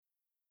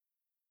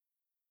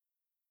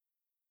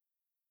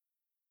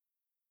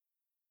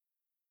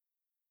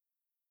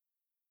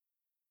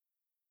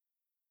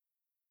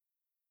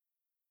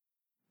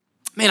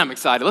Man, I'm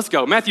excited. Let's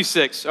go. Matthew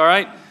 6, all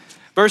right?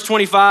 Verse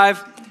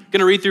 25, going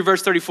to read through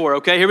verse 34,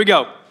 okay? Here we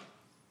go.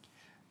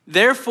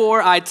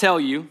 Therefore, I tell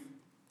you,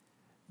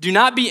 do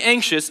not be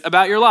anxious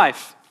about your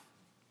life.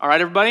 All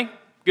right, everybody?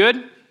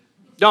 Good?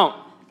 Don't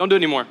do it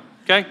anymore,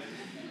 okay?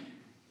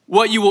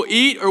 What you will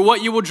eat or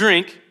what you will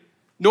drink,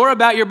 nor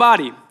about your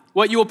body,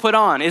 what you will put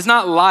on. Is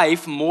not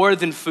life more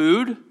than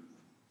food?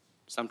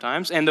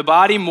 Sometimes. And the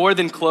body more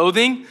than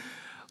clothing?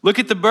 Look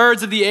at the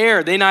birds of the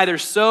air. They neither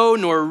sow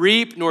nor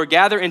reap nor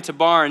gather into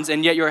barns,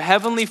 and yet your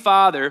heavenly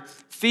Father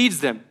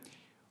feeds them.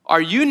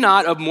 Are you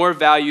not of more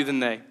value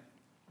than they?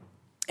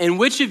 And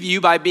which of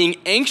you, by being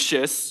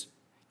anxious,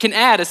 can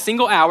add a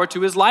single hour to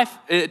his life,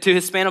 to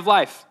his span of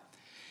life?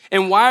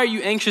 And why are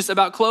you anxious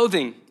about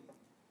clothing?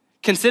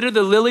 Consider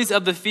the lilies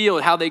of the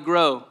field, how they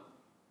grow.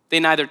 They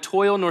neither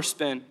toil nor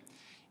spin.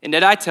 And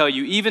yet I tell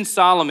you, even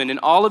Solomon in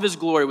all of his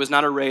glory was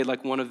not arrayed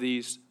like one of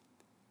these.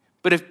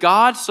 But if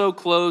God so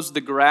clothes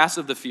the grass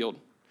of the field,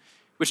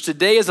 which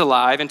today is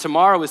alive and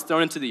tomorrow is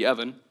thrown into the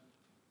oven,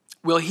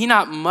 will he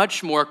not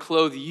much more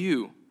clothe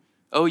you,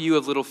 O you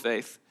of little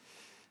faith?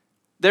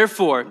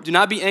 Therefore, do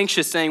not be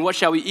anxious, saying, what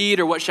shall we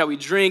eat, or what shall we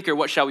drink, or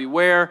what shall we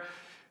wear?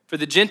 For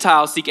the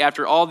Gentiles seek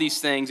after all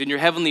these things, and your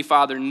heavenly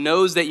Father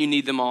knows that you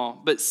need them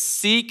all. But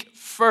seek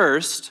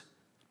first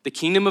the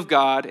kingdom of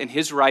God and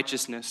his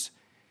righteousness,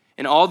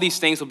 and all these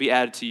things will be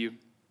added to you.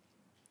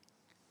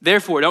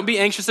 Therefore, don't be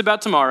anxious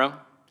about tomorrow,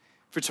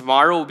 for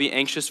tomorrow will be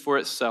anxious for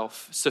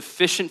itself.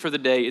 Sufficient for the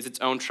day is its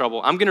own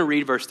trouble. I'm going to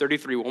read verse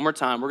 33 one more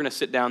time. We're going to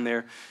sit down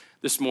there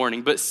this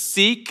morning. But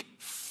seek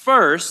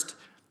first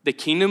the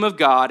kingdom of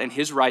God and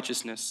his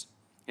righteousness,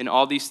 and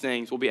all these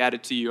things will be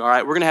added to you. All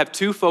right, we're going to have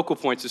 2 focal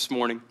points this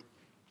morning.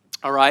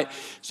 All right,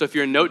 so if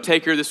you're a note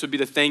taker, this would be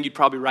the thing you'd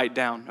probably write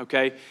down,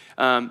 okay?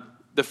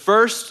 The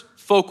first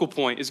focal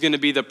point is going to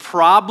be the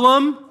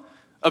problem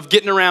of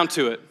getting around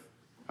to it.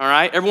 All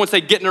right, everyone say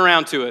getting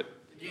around to it.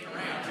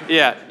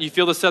 Yeah, you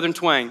feel the southern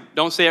twang.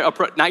 Don't say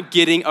it, not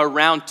getting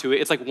around to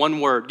it. It's like one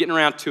word, getting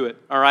around to it,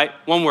 all right?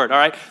 One word, all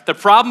right? The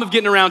problem of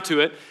getting around to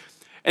it.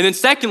 And then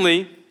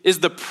secondly is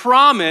the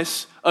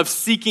promise of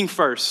seeking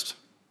first,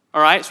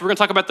 all right? So we're going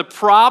to talk about the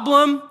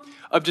problem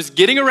of just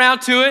getting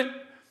around to it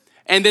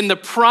and then the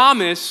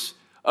promise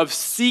of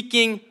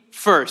seeking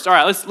first. All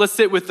right, let's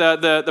sit with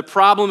the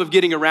problem of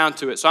getting around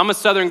to it. So I'm a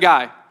southern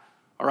guy,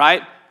 all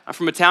right? I'm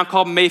from a town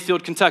called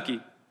Mayfield,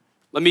 Kentucky.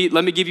 Let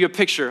me give you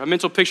a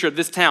mental picture of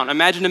this town.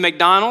 Imagine a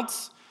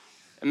McDonald's,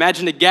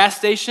 imagine a gas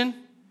station,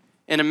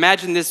 and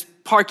imagine this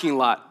parking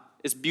lot.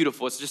 It's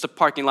beautiful. It's just a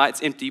parking lot.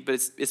 It's empty, but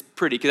it's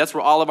pretty because that's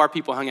where all of our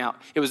people hung out.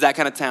 It was that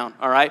kind of town,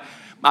 all right?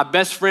 My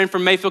best friend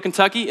from Mayfield,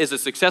 Kentucky is a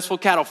successful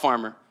cattle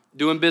farmer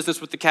doing business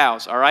with the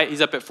cows, all right?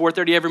 He's up at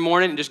 4:30 every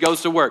morning and just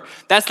goes to work.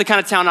 That's the kind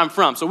of town I'm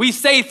from. So we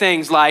say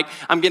things like,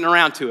 I'm getting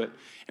around to it,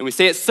 and we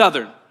say it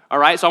southern, all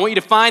right? So I want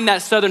you to find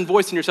that southern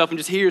voice in yourself and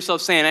just hear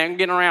yourself saying, I'm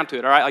getting around to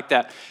it, all right, like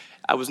that.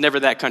 I was never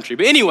that country.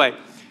 But anyway,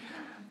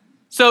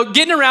 so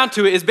getting around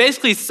to it is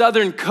basically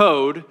Southern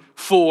code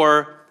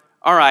for,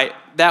 all right,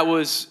 that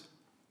was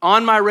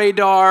on my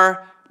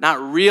radar,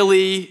 not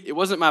really, it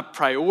wasn't my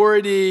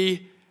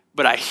priority,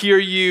 but I hear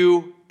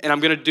you, and I'm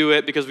going to do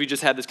it because we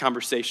just had this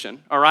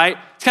conversation, all right?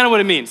 It's kind of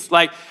what it means.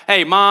 Like,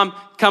 hey, mom,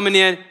 coming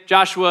in,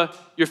 Joshua,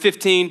 you're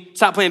 15,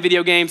 stop playing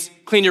video games,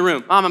 clean your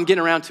room. Mom, I'm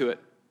getting around to it.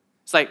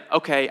 It's like,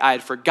 okay, I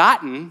had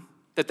forgotten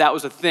that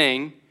was a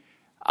thing.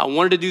 I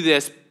wanted to do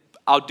this.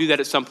 I'll do that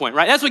at some point,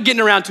 right? That's what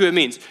getting around to it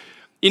means.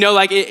 You know,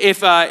 like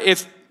if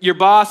your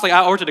boss, like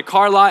I worked at a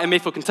car lot in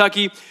Mayfield,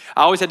 Kentucky,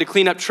 I always had to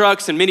clean up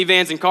trucks and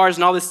minivans and cars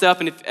and all this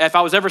stuff. And if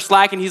I was ever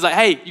slacking, he's like,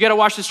 hey, you got to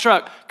wash this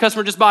truck.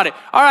 Customer just bought it.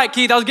 All right,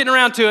 Keith, I was getting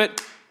around to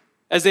it.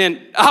 As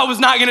in, I was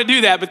not going to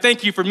do that, but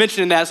thank you for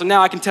mentioning that. So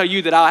now I can tell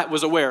you that I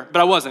was aware,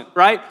 but I wasn't,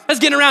 right? That's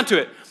getting around to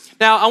it.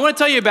 Now, I want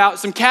to tell you about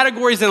some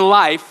categories in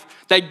life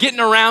that getting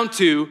around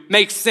to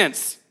makes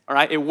sense, all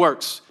right? It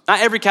works.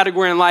 Not every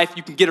category in life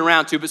you can get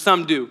around to, but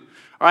some do.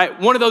 All right,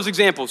 one of those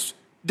examples,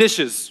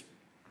 dishes,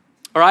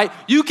 all right?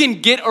 You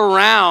can get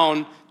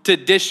around to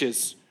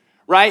dishes,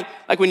 right?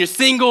 Like when you're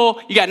single,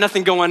 you got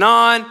nothing going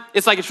on.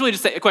 It's really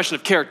just a question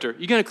of character.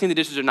 You're gonna clean the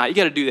dishes or not. You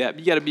gotta do that,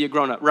 but you gotta be a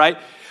grown-up, right?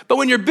 But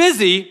when you're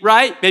busy,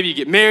 right? Maybe you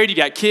get married, you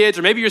got kids,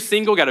 or maybe you're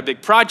single, got a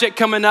big project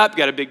coming up, you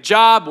got a big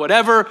job,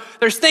 whatever.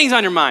 There's things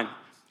on your mind,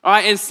 all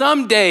right? And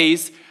some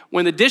days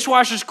when the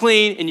dishwasher's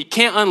clean and you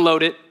can't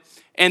unload it,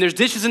 and there's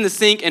dishes in the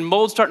sink and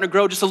mold's starting to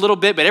grow just a little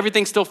bit, but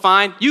everything's still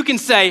fine, you can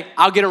say,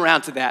 I'll get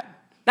around to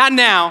that. Not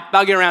now, but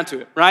I'll get around to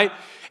it, right?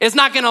 It's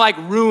not gonna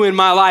ruin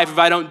my life if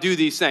I don't do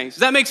these things.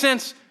 Does that make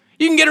sense?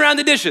 You can get around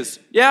the dishes,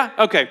 yeah?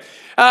 Okay.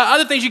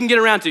 Other things you can get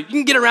around to. You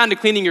can get around to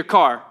cleaning your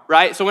car,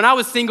 right? So when I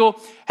was single,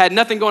 had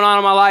nothing going on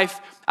in my life,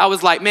 I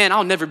was like, man,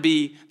 I'll never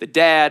be the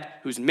dad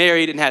who's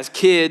married and has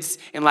kids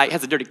and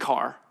has a dirty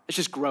car. It's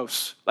just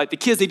gross. The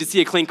kids need to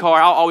see a clean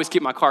car. I'll always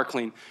keep my car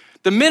clean.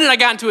 The minute I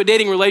got into a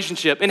dating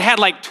relationship and had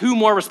 2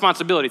 more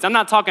responsibilities, I'm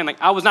not talking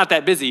I was not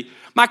that busy.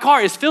 My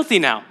car is filthy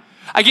now.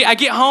 I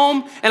get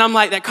home and I'm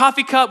like, that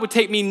coffee cup would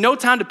take me no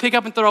time to pick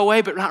up and throw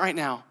away, but not right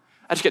now.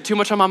 I just got too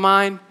much on my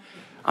mind.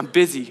 I'm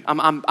busy.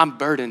 I'm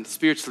burdened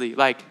spiritually.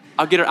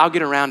 I'll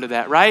get around to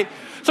that, right?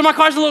 So my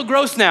car's a little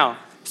gross now.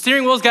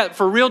 Steering wheel's got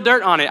for real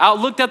dirt on it. I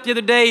looked up the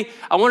other day.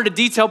 I wanted a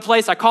detail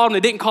place. I called them.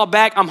 They didn't call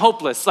back. I'm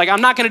hopeless. Like, I'm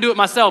not going to do it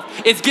myself.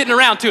 It's getting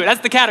around to it.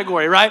 That's the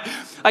category, right?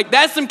 Like,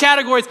 that's some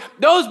categories.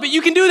 But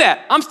you can do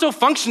that. I'm still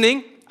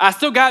functioning. I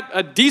still got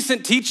a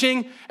decent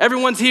teaching.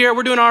 Everyone's here.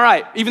 We're doing all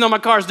right, even though my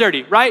car's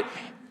dirty, right?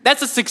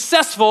 That's a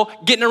successful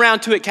getting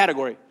around to it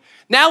category.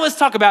 Now let's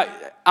talk about,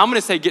 I'm going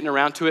to say getting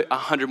around to it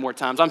 100 more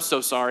times. I'm so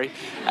sorry.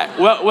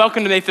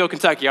 Welcome to Mayfield,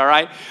 Kentucky, all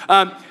right?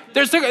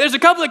 There's a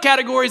couple of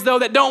categories, though,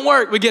 that don't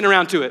work with getting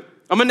around to it.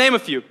 I'm gonna name a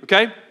few,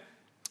 okay?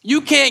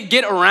 You can't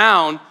get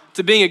around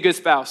to being a good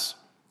spouse.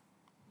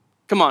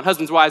 Come on,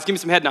 husbands, wives, give me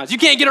some head nods. You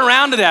can't get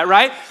around to that,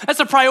 right? That's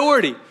a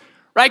priority,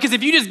 right? Because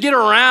if you just get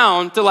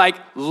around to like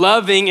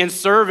loving and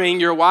serving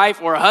your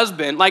wife or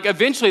husband, like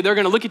eventually they're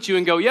gonna look at you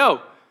and go,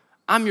 yo,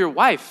 I'm your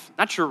wife,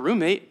 not your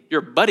roommate,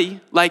 your buddy.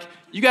 Like,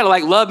 you gotta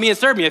like love me and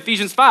serve me,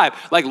 Ephesians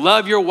 5. Like,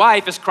 love your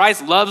wife as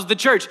Christ loves the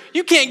church.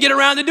 You can't get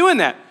around to doing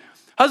that.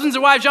 Husbands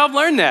and wives, y'all have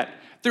learned that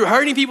through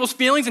hurting people's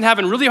feelings and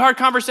having really hard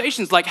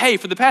conversations like, hey,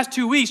 for the past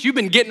 2 weeks, you've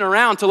been getting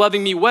around to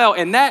loving me well,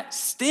 and that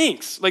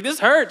stinks. Like, this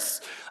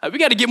hurts. We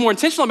got to get more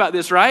intentional about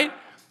this, right?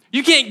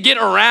 You can't get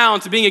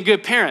around to being a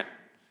good parent,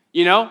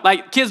 you know?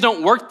 Like, kids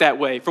don't work that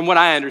way from what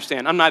I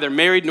understand. I'm neither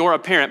married nor a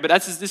parent, but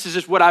this is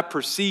just what I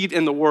perceive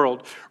in the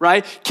world,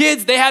 right?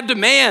 Kids, they have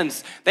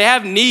demands. They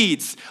have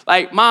needs.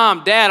 Like,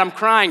 mom, dad, I'm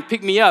crying,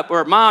 pick me up.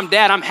 Or mom,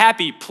 dad, I'm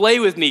happy, play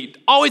with me.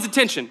 Always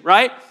attention,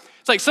 right?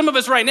 It's like some of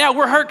us right now,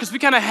 we're hurt because we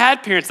kind of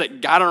had parents that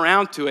got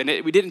around to it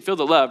and we didn't feel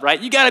the love, right?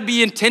 You got to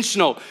be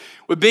intentional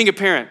with being a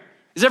parent.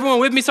 Is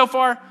everyone with me so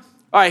far?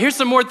 All right, here's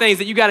some more things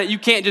that you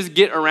can't just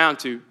get around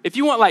to. If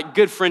you want like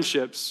good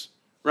friendships,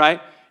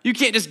 right? You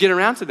can't just get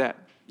around to that.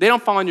 They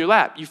don't fall in your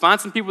lap. You find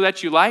some people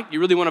that you like,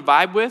 you really want to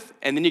vibe with,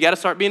 and then you got to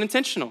start being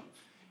intentional.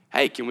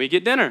 Hey, can we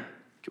get dinner?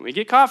 Can we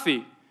get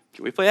coffee?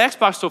 Can we play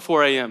Xbox till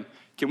 4 a.m.?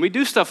 Can we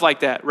do stuff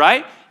like that,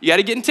 right? You got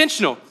to get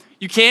intentional.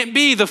 You can't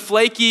be the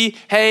flaky,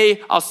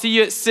 hey, I'll see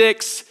you at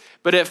 6,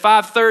 but at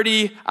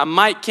 5:30, I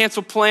might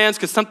cancel plans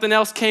because something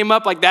else came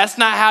up. Like, that's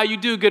not how you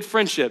do good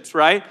friendships,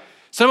 right?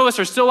 Some of us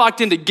are still locked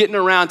into getting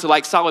around to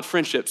like solid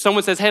friendships.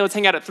 Someone says, hey, let's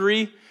hang out at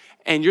 3,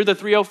 and you're the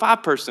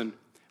 3:05 person.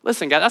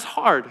 Listen, guys, that's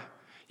hard.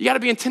 You got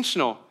to be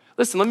intentional.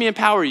 Listen, let me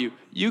empower you.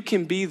 You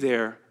can be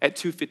there at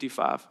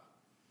 2:55.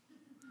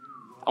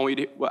 I want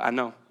you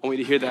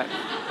to hear that.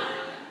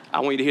 I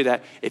want you to hear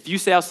that. If you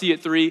say I'll see you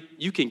at 3,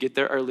 you can get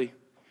there early.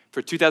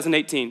 For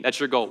 2018,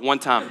 that's your goal. One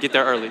time, get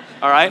there early,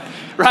 all right?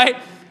 Right?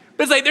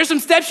 But it's like, there's some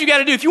steps you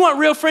gotta do. If you want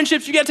real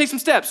friendships, you gotta take some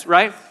steps,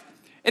 right?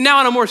 And now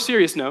on a more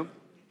serious note,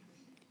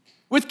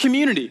 with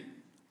community,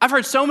 I've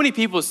heard so many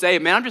people say,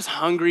 man, I'm just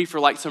hungry for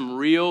like some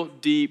real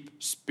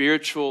deep,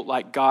 spiritual,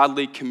 like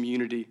godly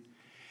community.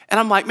 And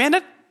I'm like, man,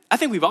 I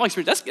think we've all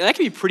experienced, that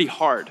can be pretty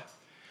hard.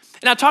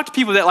 And I've talked to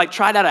people that like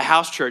tried out a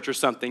house church or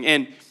something,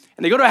 and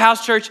they go to a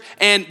house church,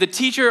 and the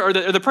teacher or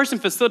the person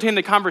facilitating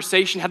the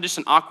conversation had just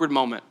an awkward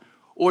moment.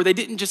 Or they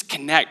didn't just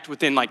connect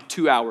within like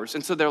 2 hours.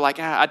 And so they're like,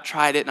 I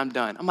tried it and I'm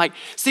done. I'm like,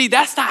 see,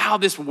 that's not how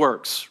this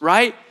works,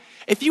 right?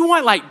 If you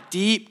want like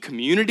deep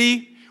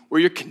community where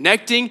you're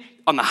connecting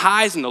on the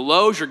highs and the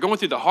lows, you're going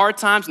through the hard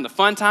times and the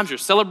fun times, you're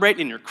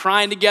celebrating and you're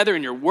crying together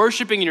and you're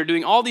worshiping and you're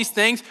doing all these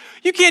things,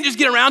 you can't just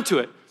get around to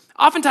it.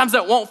 Oftentimes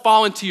that won't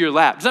fall into your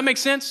lap. Does that make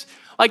sense?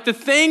 Like the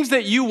things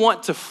that you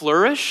want to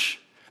flourish,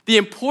 the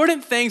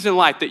important things in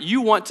life that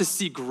you want to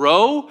see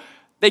grow,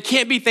 they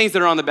can't be things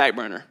that are on the back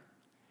burner.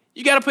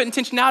 You got to put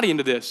intentionality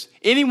into this.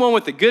 Anyone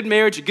with a good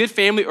marriage, a good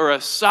family, or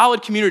a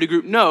solid community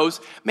group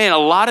knows, man, a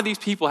lot of these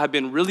people have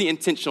been really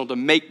intentional to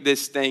make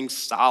this thing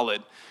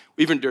solid.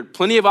 We've endured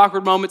plenty of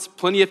awkward moments,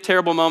 plenty of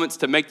terrible moments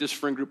to make this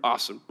friend group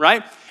awesome,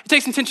 right? It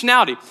takes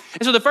intentionality.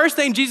 And so the first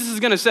thing Jesus is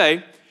going to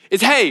say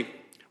is, hey,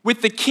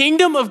 with the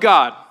kingdom of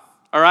God,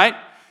 all right,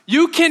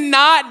 you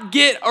cannot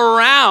get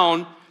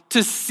around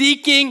to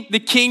seeking the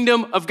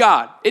kingdom of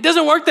God. It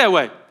doesn't work that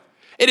way.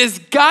 It has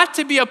got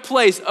to be a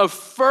place of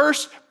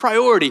first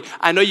priority.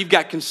 I know you've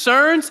got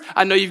concerns.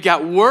 I know you've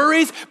got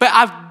worries, but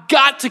I've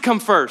got to come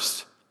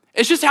first.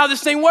 It's just how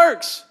this thing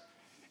works.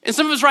 And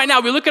some of us right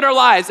now, we look at our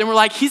lives and we're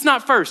like, he's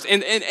not first.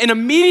 And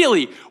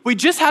immediately, we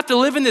just have to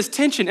live in this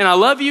tension. And I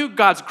love you,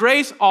 God's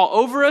grace all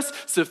over us,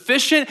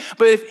 sufficient.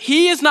 But if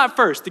he is not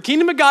first, the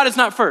kingdom of God is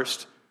not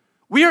first,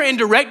 we are in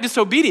direct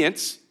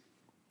disobedience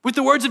with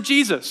the words of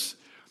Jesus,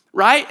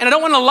 right? And I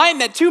don't want to lighten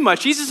that too much.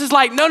 Jesus is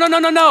like,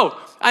 no.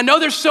 I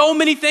know there's so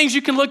many things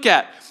you can look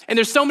at, and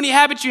there's so many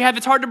habits you have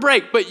that's hard to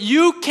break, but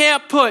you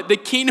can't put the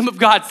kingdom of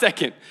God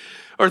second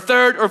or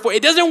third or fourth.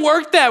 It doesn't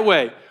work that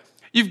way.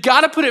 You've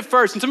got to put it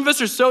first. And some of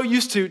us are so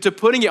used to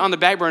putting it on the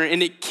back burner,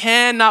 and it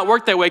cannot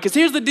work that way. Because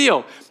here's the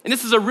deal, and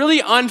this is a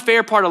really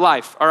unfair part of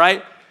life, all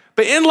right?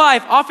 But in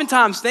life,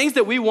 oftentimes, things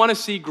that we want to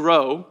see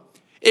grow,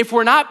 if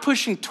we're not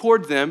pushing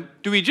toward them,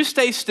 do we just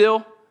stay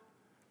still?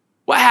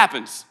 What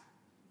happens?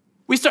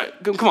 What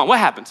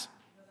happens?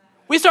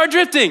 We start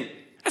drifting.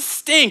 That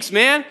stinks,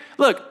 man.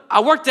 Look,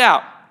 I worked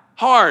out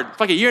hard for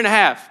like a year and a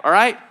half, all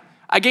right?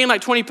 I gained like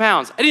 20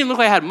 pounds. I didn't even look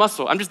like I had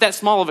muscle. I'm just that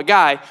small of a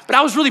guy, but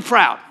I was really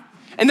proud.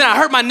 And then I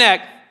hurt my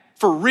neck,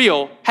 for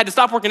real, had to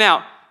stop working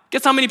out,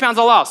 guess how many pounds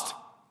I lost?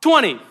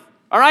 20,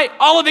 all right?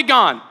 All of it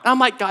gone. And I'm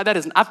like, God,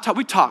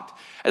 we talked.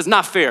 That's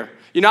not fair.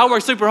 I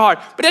work super hard,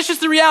 but that's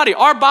just the reality.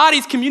 Our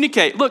bodies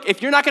communicate. Look,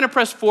 if you're not gonna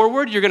press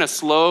forward, you're gonna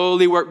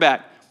slowly work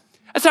back.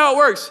 That's how it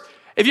works.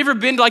 Have you ever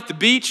been to like the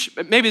beach?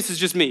 Maybe this is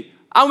just me.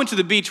 I went to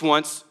the beach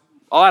once,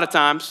 a lot of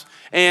times,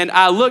 and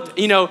I looked,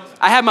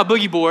 I had my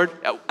boogie board.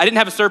 I didn't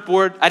have a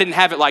surfboard. I didn't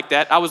have it like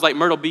that. I was like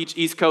Myrtle Beach,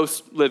 East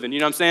Coast living, you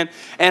know what I'm saying?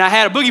 And I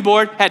had a boogie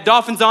board, had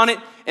dolphins on it,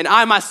 and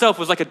I myself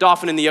was like a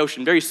dolphin in the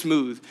ocean, very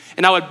smooth.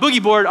 And I would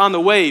boogie board on the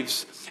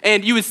waves.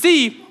 And you would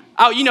see,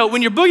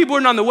 when you're boogie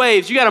boarding on the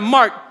waves, you gotta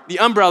mark the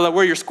umbrella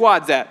where your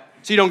squad's at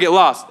so you don't get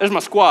lost. There's my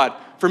squad.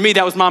 For me,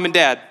 that was mom and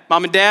dad.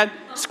 Mom and dad,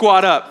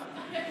 squad up.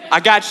 I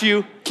got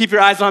you. Keep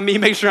your eyes on me.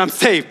 Make sure I'm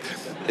safe.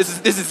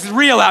 This is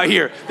real out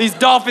here. These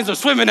dolphins are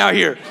swimming out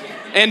here.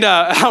 And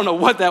I don't know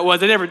what that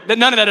was. None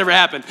of that ever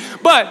happened.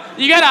 But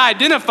you got to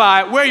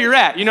identify where you're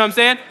at. You know what I'm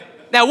saying?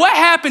 Now, what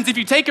happens if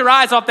you take your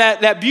eyes off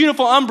that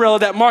beautiful umbrella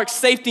that marks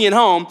safety and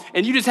home,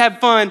 and you just have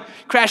fun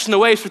crashing the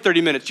waves for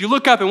 30 minutes? You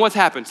look up, and what's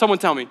happened? Someone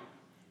tell me.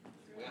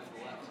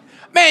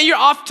 Man, you're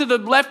off to the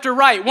left or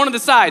right, one of the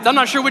sides. I'm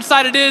not sure which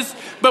side it is,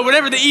 but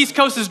whatever the East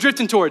Coast is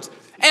drifting towards.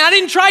 And I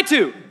didn't try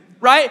to,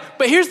 right?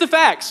 But here's the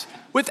facts.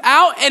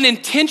 Without an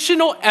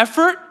intentional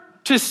effort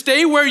to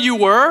stay where you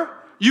were,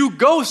 you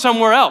go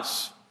somewhere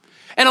else.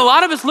 And a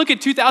lot of us look at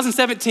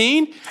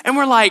 2017 and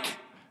we're like,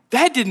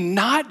 that did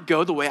not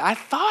go the way I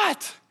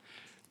thought.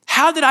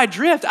 How did I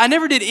drift? I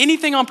never did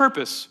anything on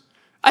purpose.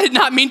 I did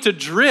not mean to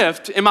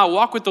drift in my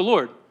walk with the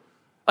Lord.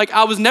 Like,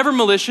 I was never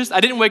malicious. I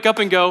didn't wake up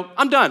and go,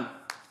 I'm done.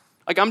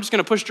 Like, I'm just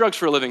gonna push drugs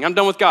for a living. I'm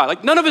done with God.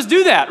 Like, none of us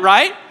do that,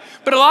 right?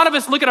 But a lot of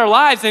us look at our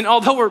lives, and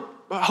although we're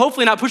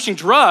hopefully not pushing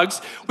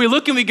drugs, we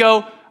look and we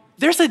go,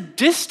 there's a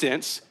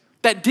distance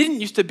that didn't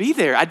used to be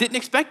there. I didn't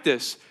expect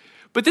this.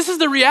 But this is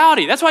the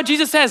reality. That's why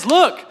Jesus says,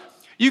 look,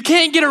 you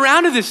can't get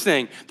around to this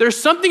thing. There's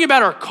something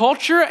about our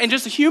culture and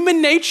just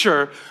human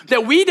nature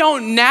that we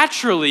don't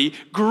naturally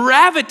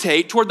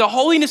gravitate toward the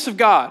holiness of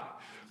God.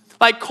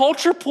 Like,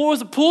 culture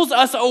pulls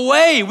us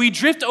away. We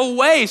drift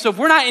away. So if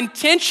we're not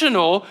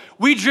intentional,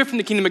 we drift from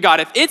the kingdom of God.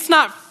 If it's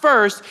not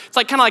first, it's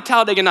like kind of like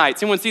Talladega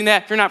Nights. Anyone seen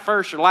that? If you're not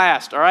first, you're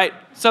last, all right?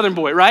 Southern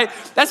boy, right?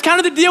 That's kind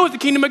of the deal with the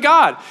kingdom of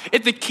God.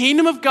 If the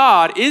kingdom of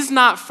God is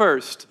not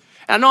first,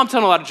 and I know I'm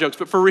telling a lot of jokes,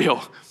 but for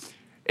real,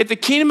 if the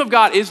kingdom of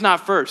God is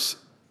not first,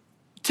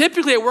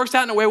 typically it works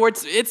out in a way where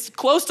it's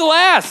close to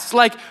last.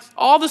 Like,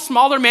 all the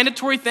smaller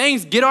mandatory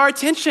things get our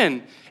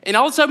attention. And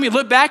all of a sudden we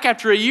look back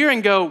after a year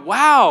and go,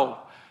 wow,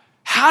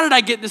 how did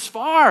I get this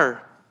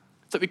far?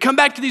 So we come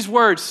back to these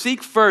words,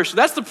 seek first. So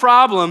that's the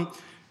problem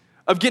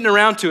of getting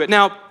around to it.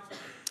 Now,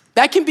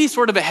 that can be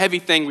sort of a heavy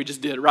thing we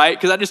just did, right?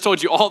 Because I just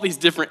told you all these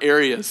different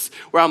areas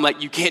where I'm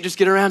like, you can't just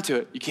get around to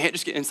it. You can't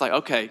just get, and it's like,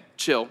 okay,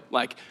 chill.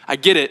 Like, I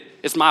get it.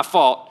 It's my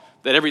fault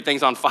that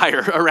everything's on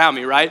fire around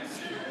me, right?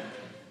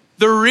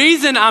 The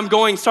reason I'm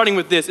starting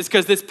with this is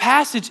because this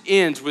passage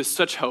ends with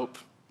such hope,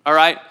 all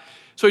right?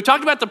 So we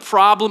talked about the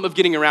problem of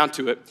getting around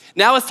to it.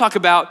 Now let's talk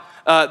about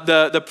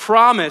the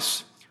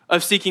promise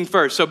of seeking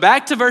first. So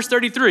back to verse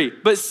 33,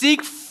 but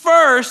seek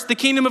first the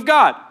kingdom of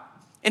God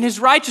and his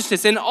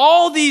righteousness, and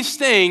all these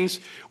things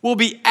will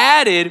be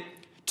added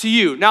to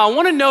you. Now I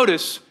want to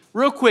notice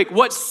real quick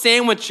what's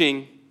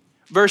sandwiching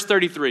verse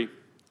 33.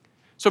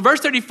 So verse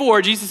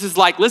 34, Jesus is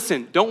like,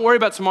 listen, don't worry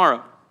about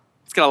tomorrow.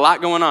 It's got a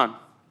lot going on.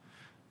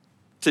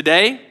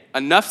 Today,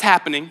 enough's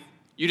happening.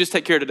 You just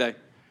take care of today.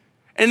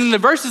 And then the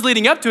verses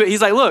leading up to it,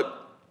 he's like, look,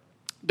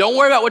 don't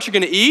worry about what you're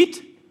going to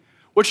eat,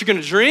 what you're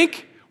going to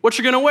drink, what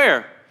you're going to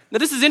wear. Now,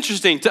 this is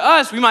interesting. To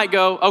us, we might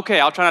go, okay,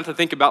 I'll try not to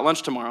think about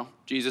lunch tomorrow.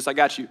 Jesus, I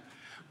got you.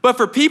 But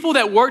for people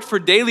that worked for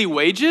daily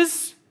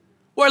wages,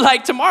 we're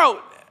like,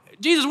 tomorrow,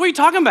 Jesus, what are you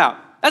talking about?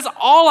 That's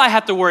all I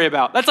have to worry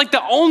about. That's like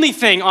the only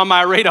thing on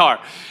my radar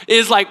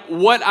is like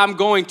what I'm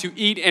going to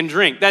eat and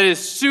drink. That is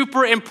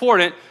super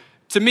important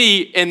to me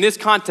in this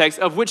context,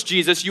 of which,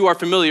 Jesus, you are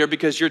familiar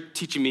because you're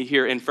teaching me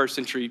here in first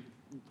century,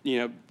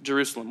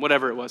 Jerusalem,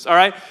 whatever it was, all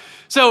right?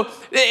 So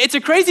it's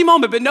a crazy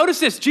moment, but notice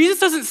this. Jesus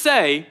doesn't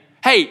say,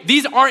 hey,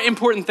 these aren't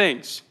important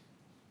things.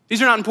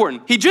 These are not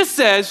important. He just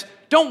says,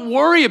 don't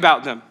worry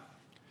about them.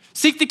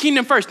 Seek the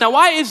kingdom first. Now,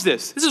 why is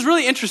this? This is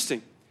really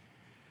interesting.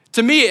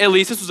 To me, at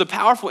least, this was a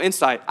powerful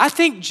insight. I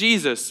think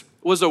Jesus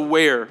was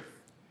aware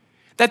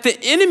that the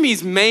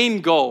enemy's main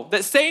goal,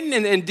 that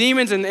Satan and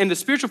demons and the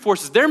spiritual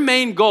forces, their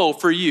main goal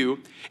for you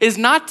is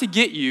not to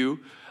get you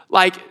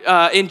like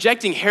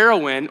injecting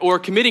heroin or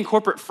committing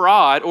corporate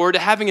fraud or to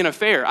having an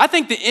affair. I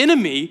think the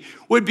enemy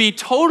would be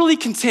totally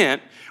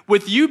content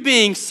with you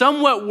being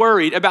somewhat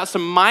worried about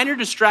some minor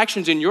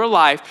distractions in your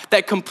life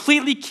that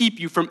completely keep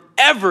you from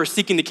ever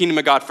seeking the kingdom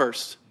of God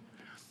first.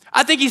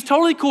 I think he's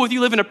totally cool with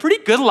you living a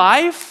pretty good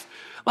life,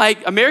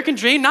 like American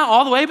dream, not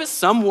all the way, but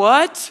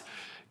somewhat.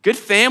 Good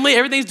family,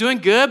 everything's doing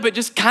good, but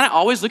just kind of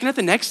always looking at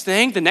the next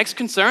thing, the next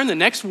concern, the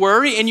next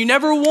worry, and you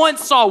never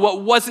once saw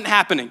what wasn't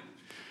happening,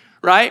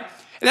 right?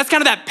 And that's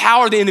kind of that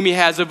power the enemy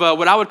has of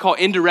what I would call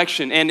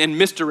indirection and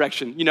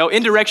misdirection.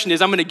 Indirection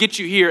is I'm gonna get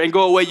you here and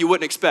go away you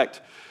wouldn't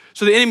expect.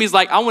 So the enemy's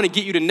like, I want to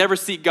get you to never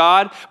seek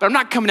God, but I'm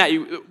not coming at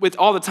you with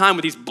all the time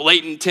with these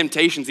blatant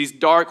temptations, these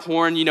dark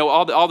horn,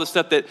 all the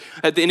stuff that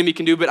the enemy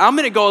can do, but I'm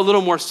going to go a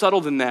little more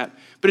subtle than that.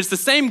 But it's the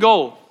same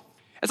goal.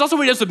 It's also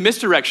what he does with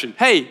misdirection.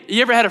 Hey,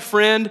 you ever had a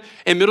friend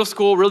in middle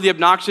school really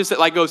obnoxious that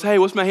like goes, hey,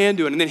 what's my hand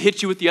doing? And then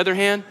hits you with the other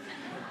hand?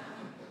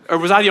 Or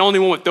was I the only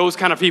one with those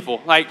kind of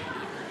people? Like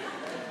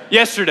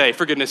yesterday,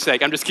 for goodness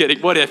sake. I'm just kidding.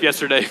 What if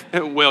yesterday?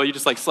 Will, you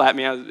just like slapped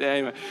me.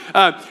 Anyway.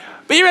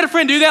 But you ever had a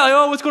friend do that? Like,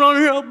 oh, what's going on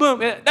here? Oh, boom.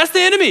 That's the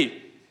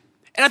enemy.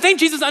 And I think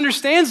Jesus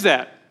understands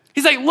that.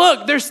 He's like,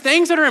 look, there's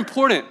things that are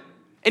important.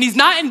 And he's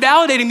not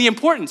invalidating the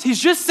importance. He's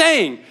just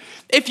saying,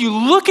 if you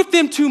look at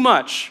them too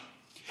much,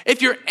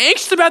 if you're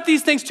anxious about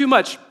these things too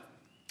much,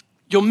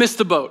 you'll miss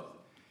the boat.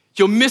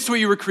 You'll miss what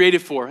you were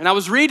created for. And I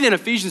was reading in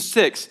Ephesians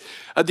 6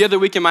 the other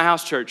week in my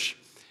house church.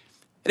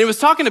 And it was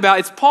talking about,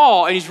 it's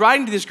Paul, and he's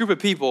writing to this group of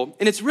people.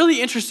 And it's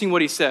really interesting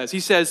what he says. He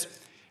says,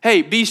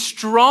 hey, be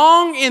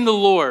strong in the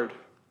Lord.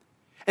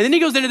 And then he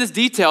goes into this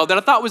detail that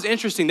I thought was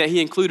interesting that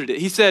he included it.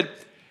 He said,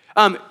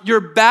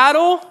 your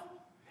battle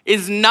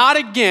is not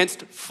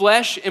against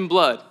flesh and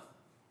blood,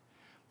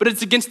 but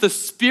it's against the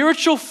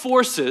spiritual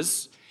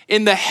forces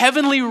in the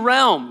heavenly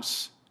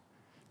realms.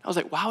 I was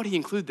like, why would he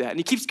include that? And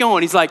he keeps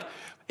going. He's like,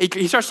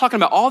 he starts talking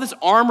about all this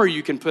armor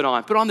you can put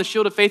on. Put on the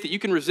shield of faith that you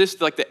can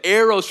resist like the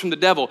arrows from the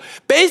devil.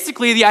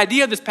 Basically, the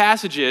idea of this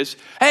passage is,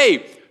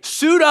 hey,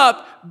 suit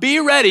up, be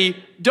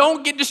ready,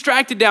 don't get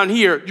distracted down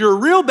here. Your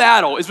real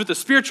battle is with the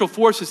spiritual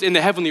forces in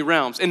the heavenly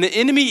realms, and the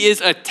enemy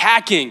is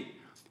attacking.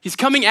 He's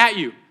coming at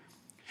you.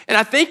 And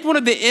I think one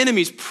of the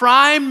enemy's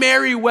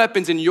primary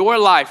weapons in your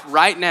life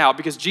right now,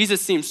 because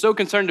Jesus seems so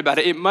concerned about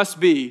it, it must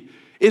be,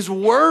 is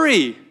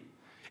worry,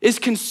 is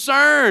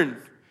concern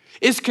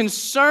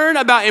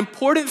about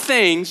important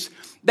things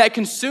that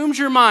consumes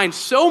your mind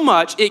so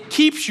much it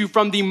keeps you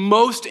from the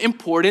most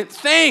important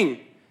thing.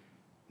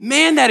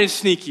 Man, that is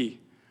sneaky.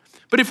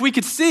 But if we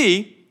could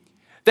see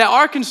that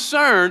our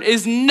concern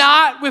is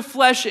not with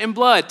flesh and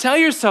blood, tell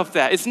yourself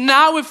that. It's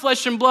not with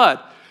flesh and blood,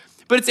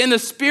 but it's in the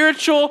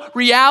spiritual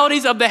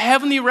realities of the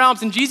heavenly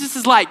realms. And Jesus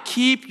is like,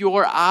 keep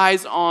your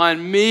eyes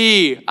on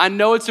me. I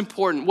know it's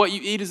important. What you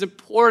eat is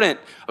important.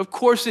 Of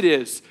course it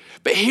is.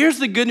 But here's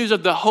the good news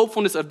of the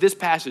hopefulness of this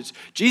passage.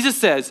 Jesus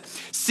says,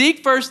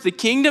 seek first the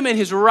kingdom and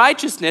his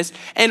righteousness,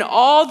 and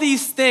all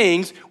these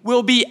things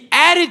will be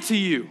added to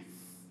you.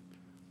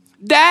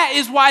 That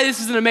is why this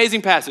is an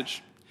amazing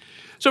passage.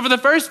 So for the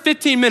first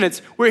 15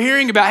 minutes, we're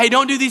hearing about, hey,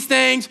 don't do these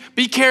things,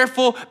 be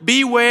careful,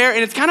 beware,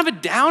 and it's kind of a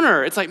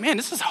downer. It's like, man,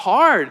 this is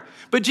hard.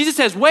 But Jesus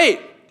says,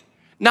 wait,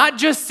 not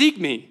just seek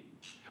me,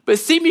 but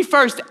seek me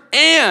first,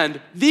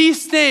 and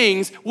these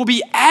things will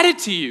be added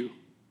to you.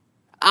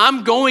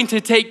 I'm going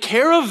to take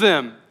care of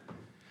them.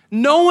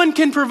 No one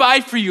can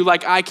provide for you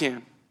like I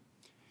can.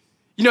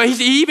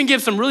 He even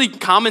gives some really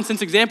common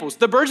sense examples.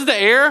 The birds of the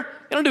air,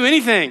 they don't do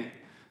anything.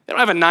 They don't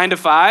have a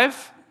 9-to-5,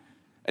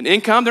 an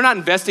income. They're not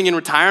investing in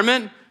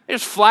retirement. They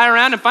just fly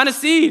around and find a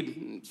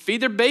seed,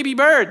 feed their baby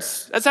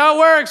birds. That's how it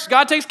works.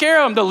 God takes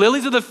care of them. The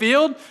lilies of the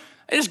field,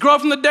 they just grow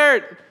up from the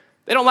dirt.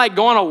 They don't like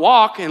go on a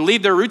walk and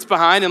leave their roots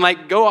behind and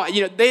like go,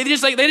 they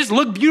just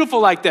look beautiful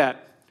like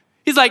that.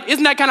 He's like,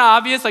 isn't that kind of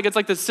obvious? Like, it's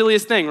like the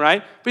silliest thing,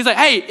 right? But he's like,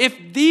 hey, if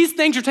these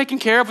things are taken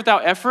care of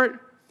without effort,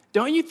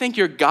 don't you think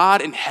your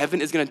God in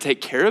heaven is going to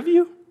take care of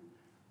you?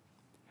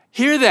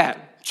 Hear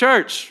that,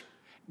 church.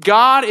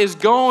 God is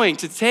going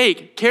to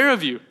take care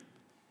of you.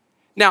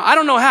 Now, I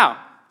don't know how,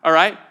 all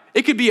right?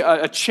 It could be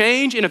a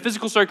change in a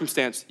physical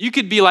circumstance. You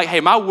could be like, hey,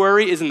 my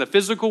worry is in the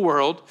physical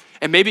world,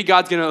 and maybe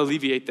God's going to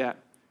alleviate that.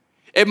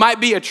 It might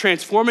be a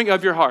transforming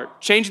of your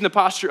heart, changing the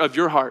posture of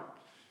your heart,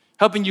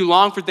 helping you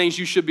long for things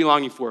you should be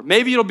longing for.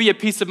 Maybe it'll be a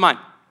peace of mind.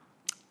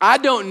 I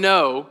don't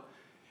know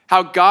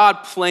how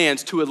God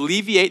plans to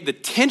alleviate the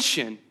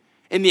tension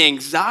and the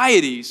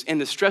anxieties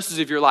and the stresses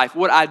of your life.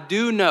 What I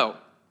do know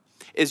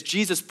is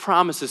Jesus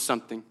promises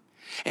something.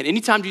 And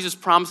anytime Jesus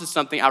promises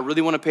something, I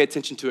really want to pay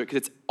attention to it because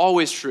it's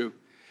always true.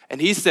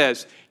 And he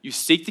says, you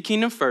seek the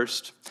kingdom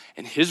first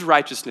and his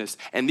righteousness,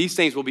 and these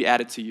things will be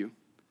added to you.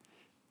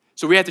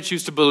 So we have to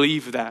choose to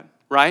believe that,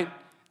 right?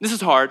 This is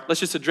hard.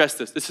 Let's just address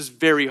this. This is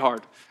very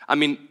hard. I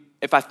mean,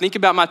 if I think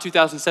about my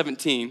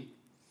 2017,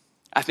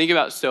 I think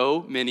about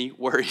so many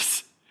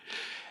worries.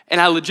 And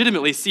I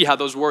legitimately see how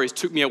those worries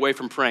took me away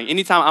from praying.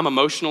 Anytime I'm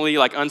emotionally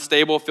like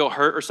unstable, feel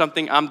hurt or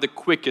something, I'm the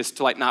quickest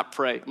to like not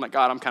pray. I'm like,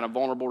 God, I'm kind of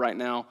vulnerable right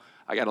now.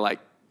 I got to like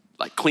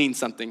clean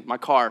something. My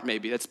car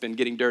maybe, that's been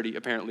getting dirty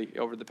apparently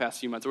over the past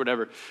few months or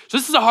whatever. So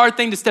this is a hard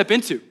thing to step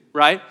into,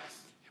 right?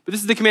 But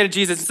this is the command of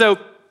Jesus. And so,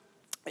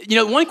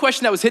 one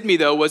question that was hitting me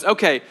though was,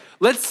 okay,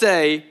 let's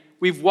say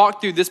we've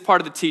walked through this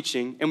part of the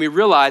teaching and we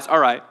realize, all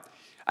right,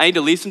 I need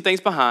to leave some things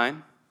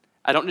behind.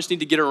 I don't just need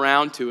to get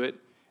around to it.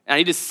 And I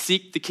need to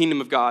seek the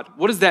kingdom of God.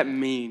 What does that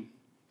mean,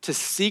 to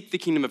seek the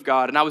kingdom of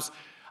God? And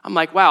I'm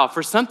like, wow,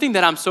 for something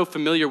that I'm so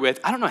familiar with,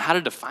 I don't know how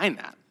to define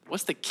that.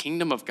 What's the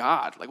kingdom of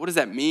God? Like, what does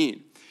that mean?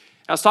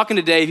 And I was talking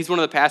to Dave, he's one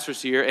of the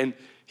pastors here, and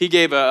he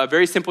gave a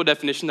very simple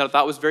definition that I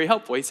thought was very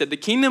helpful. He said, the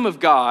kingdom of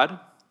God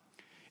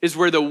is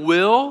where the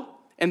will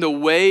and the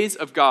ways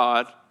of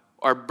God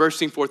are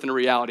bursting forth into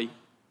reality.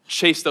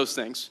 Chase those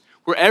things.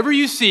 Wherever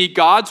you see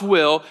God's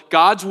will,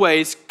 God's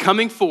ways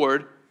coming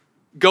forward,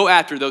 go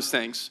after those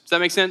things. Does that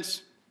make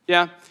sense?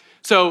 Yeah?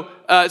 So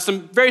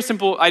some very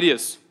simple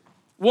ideas.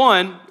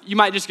 One, you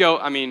might just go,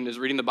 is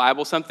reading the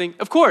Bible something?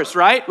 Of course,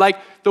 right? Like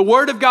the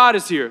word of God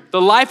is here. The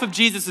life of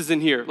Jesus is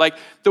in here. Like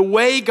the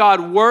way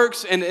God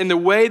works and the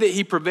way that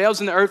he prevails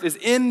in the earth is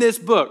in this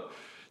book.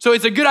 So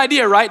it's a good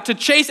idea, right? To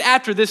chase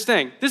after this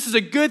thing. This is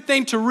a good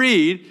thing to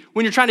read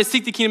when you're trying to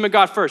seek the kingdom of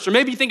God first. Or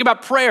maybe you think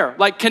about prayer.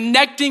 Like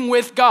connecting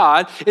with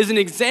God is an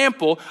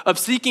example of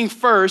seeking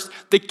first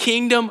the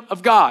kingdom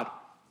of God.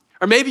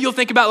 Or maybe you'll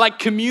think about like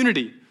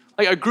community.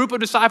 Like a group of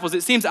disciples.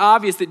 It seems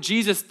obvious that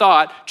Jesus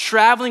thought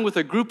traveling with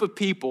a group of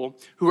people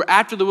who were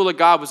after the will of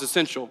God was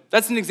essential.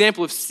 That's an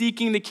example of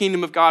seeking the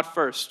kingdom of God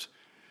first.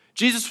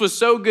 Jesus was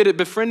so good at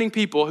befriending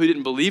people who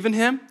didn't believe in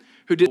him,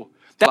 who didn't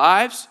live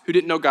lives, who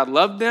didn't know God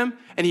loved them,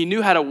 and he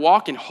knew how to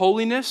walk in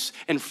holiness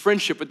and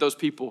friendship with those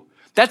people.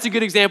 That's a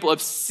good example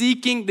of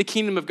seeking the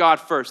kingdom of God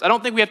first. I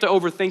don't think we have to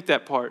overthink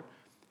that part.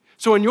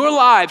 So in your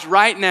lives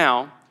right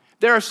now,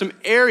 there are some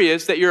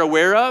areas that you're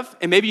aware of,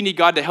 and maybe you need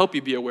God to help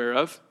you be aware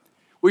of,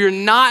 where you're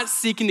not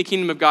seeking the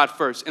kingdom of God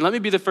first. And let me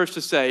be the first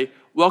to say,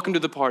 welcome to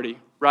the party,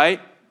 right?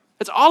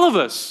 That's all of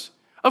us.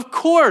 Of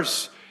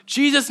course,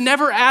 Jesus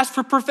never asked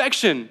for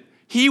perfection.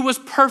 He was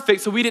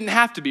perfect, so we didn't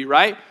have to be,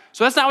 right?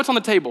 So that's not what's on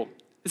the table.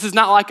 This is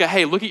not like a,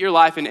 hey, look at your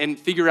life and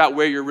figure out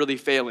where you're really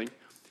failing.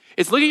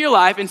 It's look at your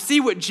life and see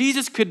what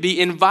Jesus could be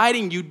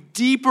inviting you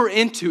deeper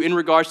into in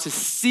regards to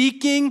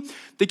seeking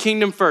the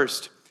kingdom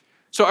first.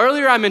 So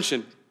earlier I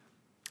mentioned,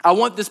 I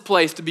want this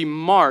place to be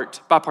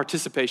marked by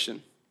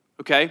participation,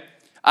 okay?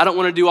 I don't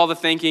want to do all the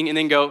thinking and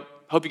then go,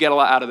 hope you get a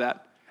lot out of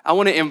that. I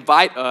want to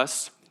invite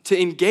us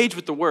to engage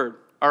with the word,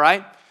 all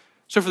right?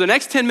 So for the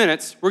next 10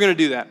 minutes, we're going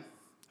to do that,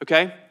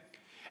 okay?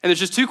 And there's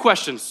just two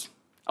questions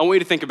I want you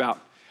to think about.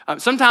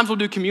 Sometimes we'll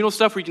do communal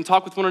stuff where you can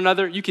talk with one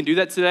another. You can do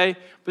that today,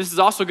 but this is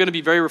also going to be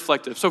very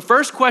reflective. So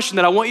first question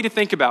that I want you to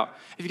think about,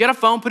 if you got a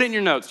phone, put it in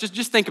your notes.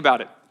 Just think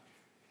about it.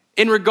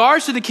 In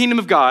regards to the kingdom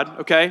of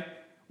God, okay,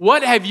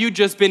 what have you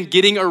just been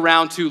getting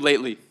around to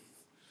letely?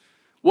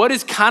 What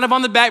is kind of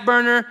on the back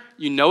burner?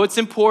 You know it's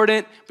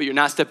important, but you're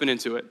not stepping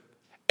into it.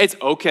 It's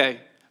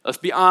okay. Let's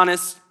be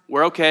honest.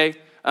 We're okay.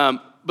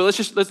 But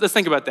let's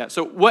think about that.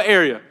 So what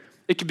area?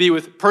 It could be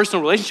with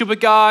personal relationship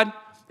with God.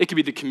 It could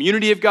be the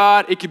community of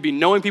God. It could be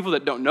knowing people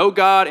that don't know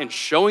God and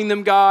showing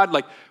them God,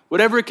 like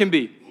whatever it can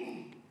be.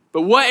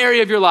 But what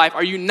area of your life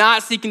are you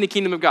not seeking the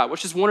kingdom of God?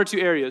 What's just one or two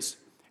areas?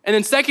 And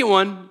then second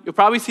one, you'll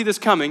probably see this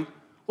coming.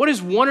 What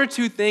is one or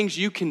two things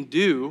you can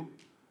do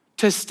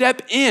to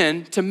step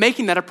in to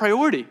making that a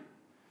priority?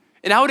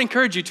 And I would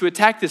encourage you to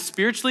attack this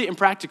spiritually and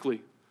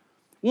practically.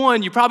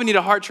 One, you probably need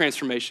a heart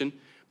transformation.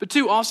 But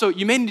two, also,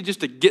 you may need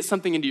just to get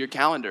something into your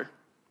calendar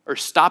or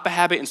stop a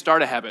habit and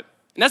start a habit.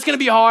 And that's going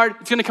to be hard.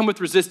 It's going to come with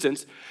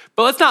resistance.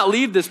 But let's not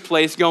leave this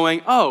place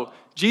going, oh,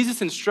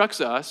 Jesus instructs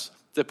us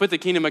to put the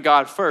kingdom of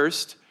God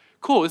first.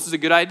 Cool, this is a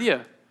good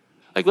idea.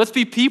 Like, let's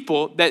be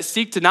people that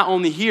seek to not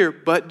only hear,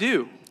 but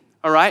do.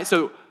 All right?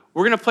 So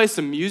we're going to play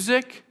some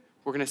music.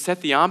 We're going to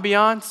set the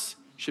ambiance.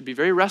 Should be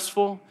very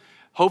restful.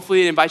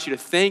 Hopefully it invites you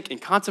to think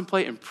and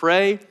contemplate and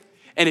pray.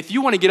 And if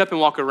you want to get up and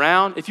walk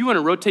around, if you want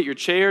to rotate your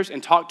chairs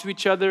and talk to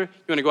each other,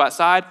 you want to go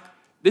outside,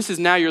 this is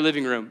now your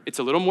living room. It's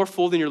a little more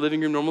full than your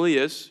living room normally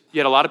is. You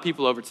had a lot of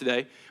people over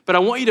today. But I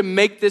want you to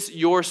make this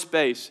your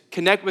space.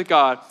 Connect with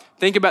God.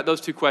 Think about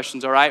those two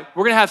questions, all right?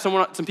 We're going to have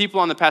some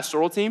people on the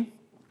pastoral team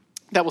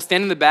that will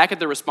stand in the back at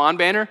the Respond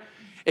banner.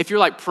 If you're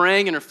like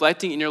praying and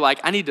reflecting and you're like,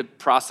 I need to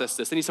process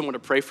this. I need someone to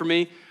pray for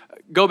me.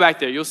 Go back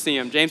there. You'll see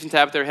them. James and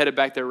Tabitha are headed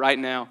back there right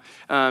now.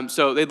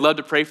 So they'd love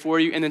to pray for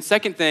you. And then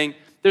second thing,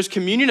 there's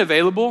communion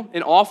available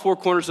in all four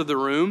corners of the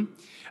room.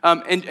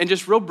 And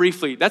just real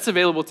briefly, that's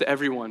available to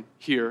everyone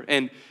here.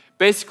 And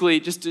basically,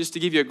 just to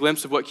give you a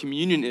glimpse of what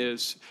communion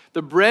is,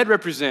 the bread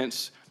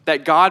represents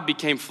that God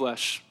became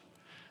flesh,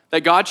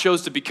 that God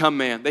chose to become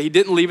man, that he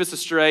didn't leave us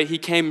astray. He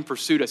came and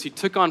pursued us. He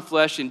took on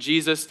flesh in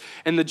Jesus.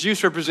 And the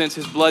juice represents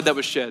his blood that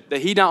was shed,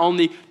 that he not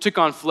only took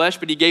on flesh,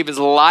 but he gave his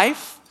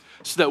life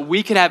so that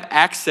we could have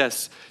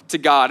access to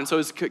God. And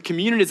so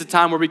communion is a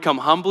time where we come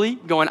humbly,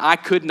 going, I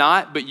could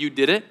not, but you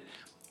did it.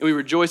 And we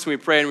rejoice and we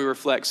pray and we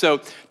reflect. So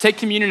take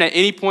communion at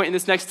any point in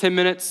this next 10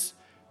 minutes.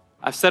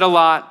 I've said a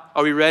lot.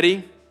 Are we ready?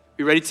 Are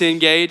we ready to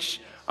engage?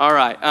 All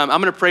right. I'm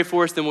going to pray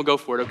for us, then we'll go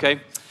for it,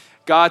 okay?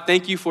 God,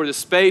 thank you for the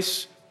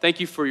space.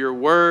 Thank you for your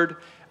word.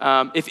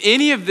 If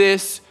any of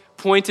this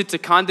pointed to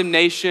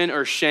condemnation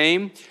or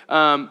shame,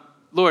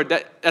 Lord,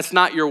 that's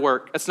not your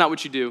work. That's not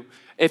what you do.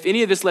 If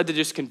any of this led to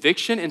just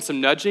conviction and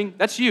some nudging,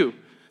 that's you.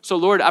 So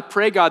Lord, I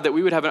pray, God, that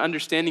we would have an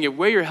understanding of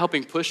where you're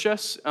helping push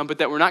us, but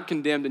that we're not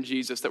condemned in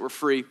Jesus, that we're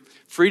free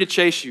to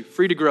chase you,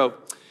 free to grow.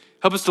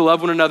 Help us to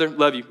love one another,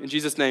 love you. In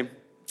Jesus' name,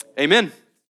 amen.